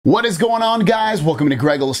What is going on, guys? Welcome to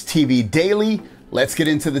Greggles TV Daily. Let's get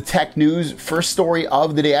into the tech news. First story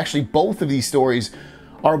of the day. Actually, both of these stories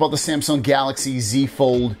are about the Samsung Galaxy Z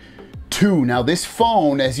Fold 2. Now, this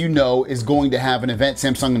phone, as you know, is going to have an event.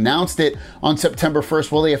 Samsung announced it on September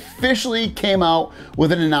 1st. Well, they officially came out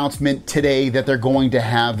with an announcement today that they're going to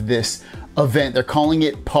have this event. They're calling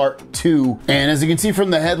it Part 2. And as you can see from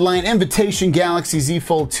the headline, Invitation Galaxy Z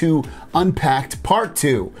Fold 2 Unpacked Part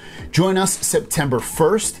 2. Join us September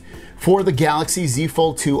 1st for the Galaxy Z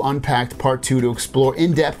Fold 2 Unpacked Part 2 to explore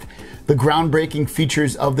in depth the groundbreaking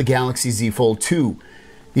features of the Galaxy Z Fold 2.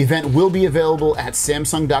 The event will be available at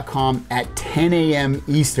Samsung.com at 10 a.m.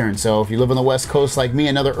 Eastern. So if you live on the West Coast like me,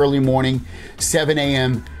 another early morning, 7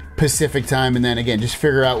 a.m. Pacific time. And then again, just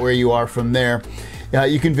figure out where you are from there.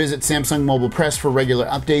 You can visit Samsung Mobile Press for regular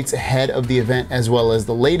updates ahead of the event, as well as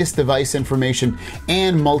the latest device information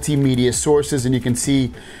and multimedia sources. And you can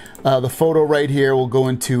see the photo right here. We'll go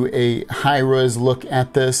into a high-res look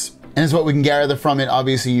at this. And as what we can gather from it,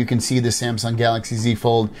 obviously you can see the Samsung Galaxy Z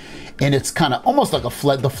Fold, and it's kind of almost like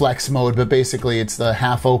the flex mode, but basically it's the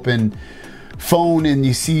half-open phone, and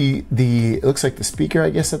you see it looks like the speaker, I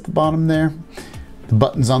guess, at the bottom there. The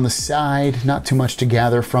buttons on the side, not too much to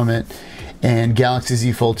gather from it. And Galaxy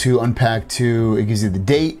Z Fold 2 Unpacked 2, it gives you the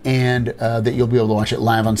date, and that you'll be able to watch it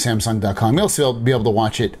live on Samsung.com. You'll also be able to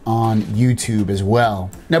watch it on YouTube as well.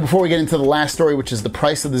 Now, before we get into the last story, which is the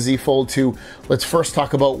price of the Z Fold 2, let's first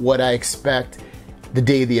talk about what I expect the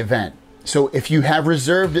day of the event. So if you have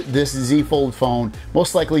reserved this Z Fold phone,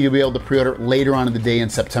 most likely you'll be able to pre-order later on in the day on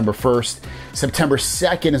September 1st. September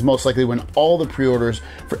 2nd is most likely when all the pre-orders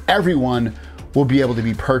for everyone will be able to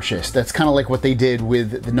be purchased. That's kind of like what they did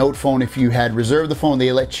with the Note phone. If you had reserved the phone, they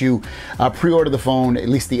let you pre-order the phone. At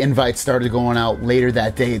least the invites started going out later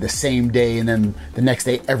that day, the same day, and then the next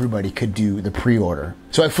day everybody could do the pre-order.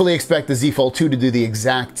 So I fully expect the Z Fold 2 to do the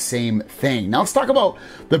exact same thing. Now let's talk about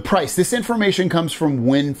the price. This information comes from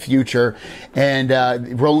Win Future, and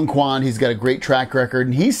Roland Quan, he's got a great track record,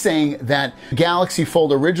 and he's saying that Galaxy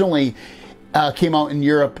Fold originally came out in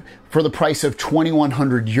Europe for the price of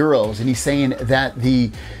 2,100 euros. And he's saying that the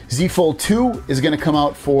Z Fold 2 is going to come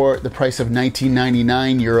out for the price of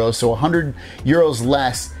 1,999 euros, so 100 euros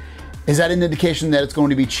less. Is that an indication that it's going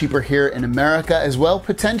to be cheaper here in America as well?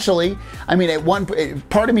 Potentially. I mean,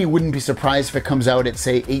 part of me wouldn't be surprised if it comes out at,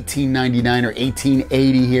 say, 1,899 or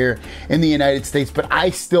 1,880 here in the United States, but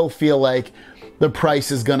I still feel like the price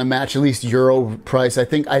is going to match at least Euro price. I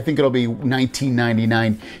think it'll be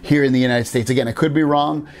 $19.99 here in the United States. Again, I could be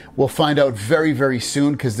wrong. We'll find out very, very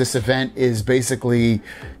soon because this event is basically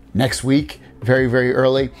next week, very, very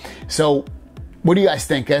early. So what do you guys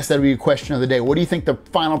think? I guess that'll be a question of the day. What do you think the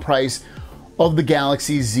final price of the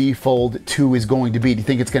Galaxy Z Fold 2 is going to be? Do you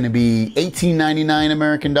think it's going to be $18.99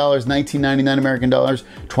 American dollars, $19.99 American dollars,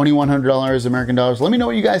 $2,100 American dollars? Let me know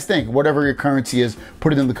what you guys think. Whatever your currency is,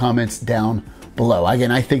 put it in the comments down below.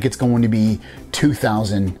 Again, I think it's going to be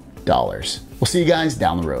 $2,000. We'll see you guys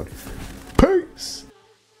down the road.